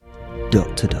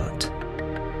Dot to Dot,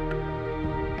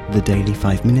 the daily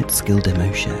 5-minute skill demo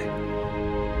show.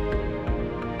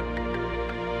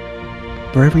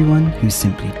 For everyone who's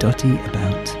simply dotty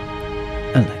about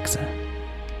Alexa.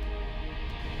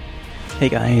 Hey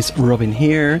guys, Robin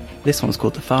here. This one's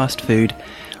called the Fast Food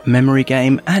Memory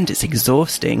Game, and it's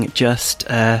exhausting just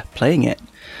playing it,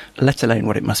 let alone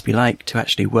what it must be like to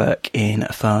actually work in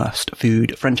a fast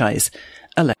food franchise.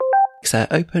 Alexa,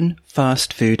 open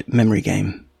Fast Food Memory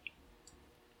Game.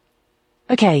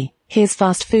 Okay, here's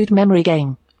Fast Food Memory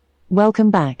Game.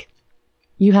 Welcome back.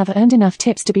 You have earned enough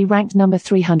tips to be ranked number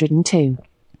 302.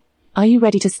 Are you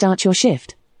ready to start your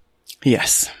shift?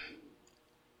 Yes.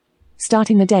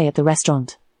 Starting the day at the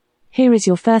restaurant. Here is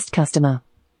your first customer.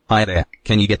 Hi there,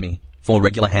 can you get me 4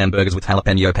 regular hamburgers with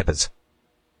jalapeno peppers?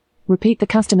 Repeat the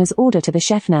customer's order to the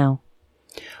chef now.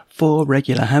 4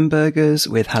 regular hamburgers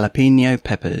with jalapeno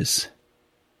peppers.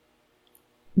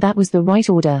 That was the right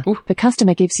order. Ooh. The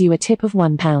customer gives you a tip of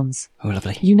 £1. Oh,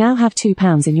 lovely. You now have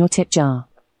 £2 in your tip jar.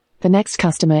 The next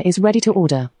customer is ready to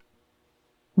order.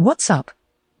 What's up?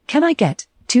 Can I get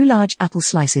 2 large apple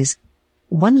slices,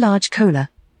 1 large cola?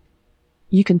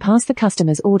 You can pass the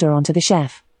customer's order on to the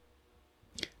chef.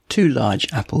 2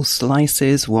 large apple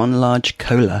slices, 1 large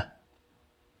cola.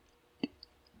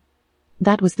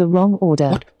 That was the wrong order.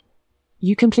 What?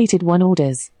 You completed 1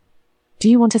 orders. Do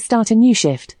you want to start a new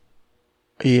shift?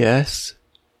 Yes.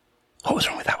 What was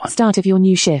wrong with that one? Start of your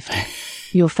new shift.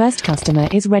 Your first customer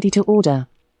is ready to order.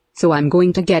 So I'm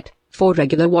going to get 4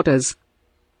 regular waters.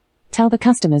 Tell the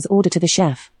customer's order to the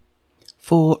chef.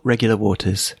 4 regular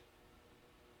waters.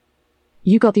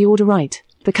 You got the order right.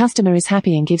 The customer is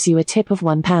happy and gives you a tip of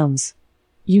 £1.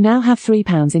 You now have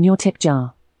 £3 in your tip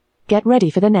jar. Get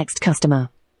ready for the next customer.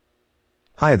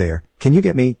 Hi there, can you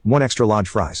get me 1 extra large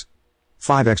fries?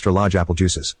 5 extra large apple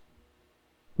juices.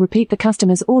 Repeat the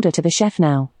customer's order to the chef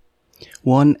now.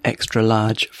 1 extra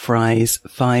large fries,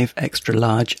 5 extra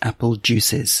large apple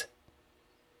juices.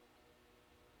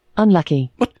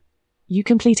 Unlucky. What? You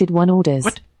completed 1 orders.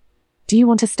 What? Do you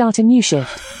want to start a new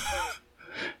shift?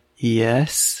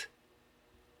 Yes.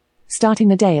 Starting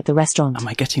the day at the restaurant. Am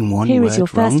I getting one Here word is your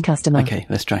wrong? first customer. Okay,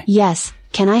 let's try. Yes,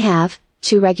 can I have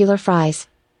 2 regular fries?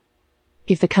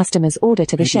 Give the customer's order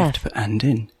to the Maybe you have chef. to put and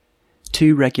in.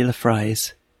 2 regular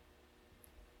fries.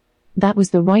 That was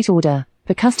the right order.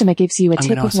 The customer gives you a I'm tip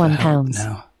gonna of ask for help £1.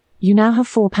 now. You now have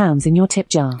 £4 in your tip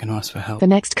jar. I'm going to ask for help. The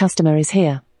next customer is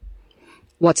here.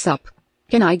 What's up?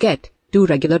 Can I get 2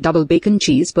 regular double bacon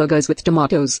cheeseburgers with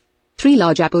tomatoes, 3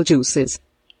 large apple juices?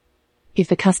 Give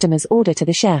the customer's order to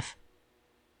the chef.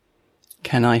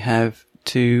 Can I have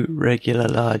 2 regular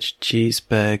large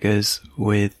cheeseburgers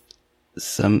with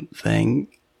something?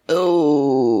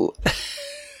 Oh.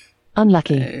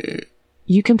 Unlucky.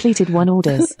 You completed 1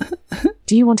 orders.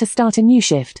 Do you want to start a new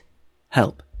shift?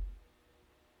 Help.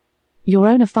 You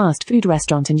own a fast food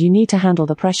restaurant and you need to handle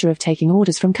the pressure of taking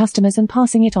orders from customers and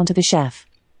passing it on to the chef.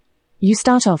 You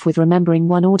start off with remembering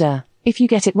 1 order. If you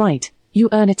get it right, you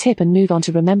earn a tip and move on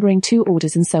to remembering 2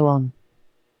 orders and so on.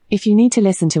 If you need to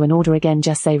listen to an order again,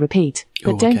 just say repeat,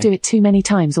 but don't do it too many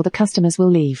times or the customers will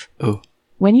leave. Oh.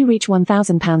 When you reach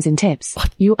 £1,000 in tips,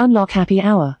 you unlock Happy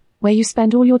Hour, where you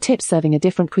spend all your tips serving a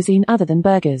different cuisine other than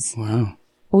burgers. Wow.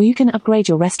 Or you can upgrade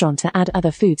your restaurant to add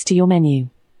other foods to your menu.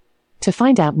 To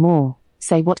find out more,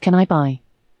 say what can I buy?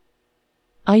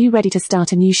 Are you ready to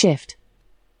start a new shift?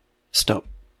 Stop.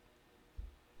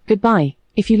 Goodbye.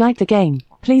 If you like the game,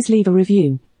 please leave a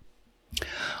review.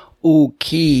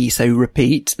 Okay, so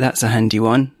repeat. That's a handy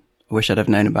one. I wish I'd have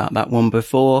known about that one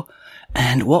before.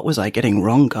 And what was I getting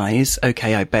wrong, guys?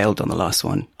 Okay, I bailed on the last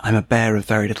one. I'm a bear of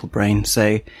very little brain,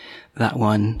 so that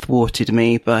one thwarted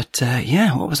me. But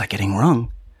yeah, what was I getting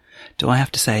wrong? Do I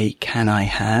have to say, can I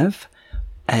have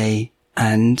A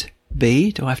and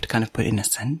B? Do I have to kind of put in a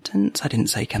sentence? I didn't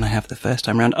say can I have the first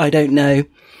time round. I don't know.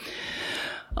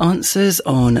 Answers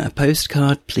on a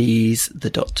postcard, please.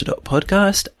 The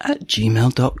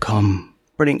podcast@gmail.com.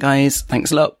 Brilliant, guys.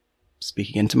 Thanks a lot. Speak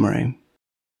again tomorrow.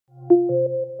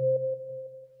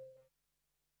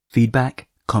 Feedback,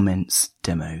 comments,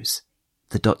 demos.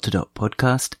 The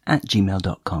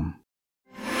podcast@gmail.com.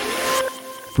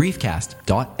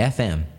 Briefcast.fm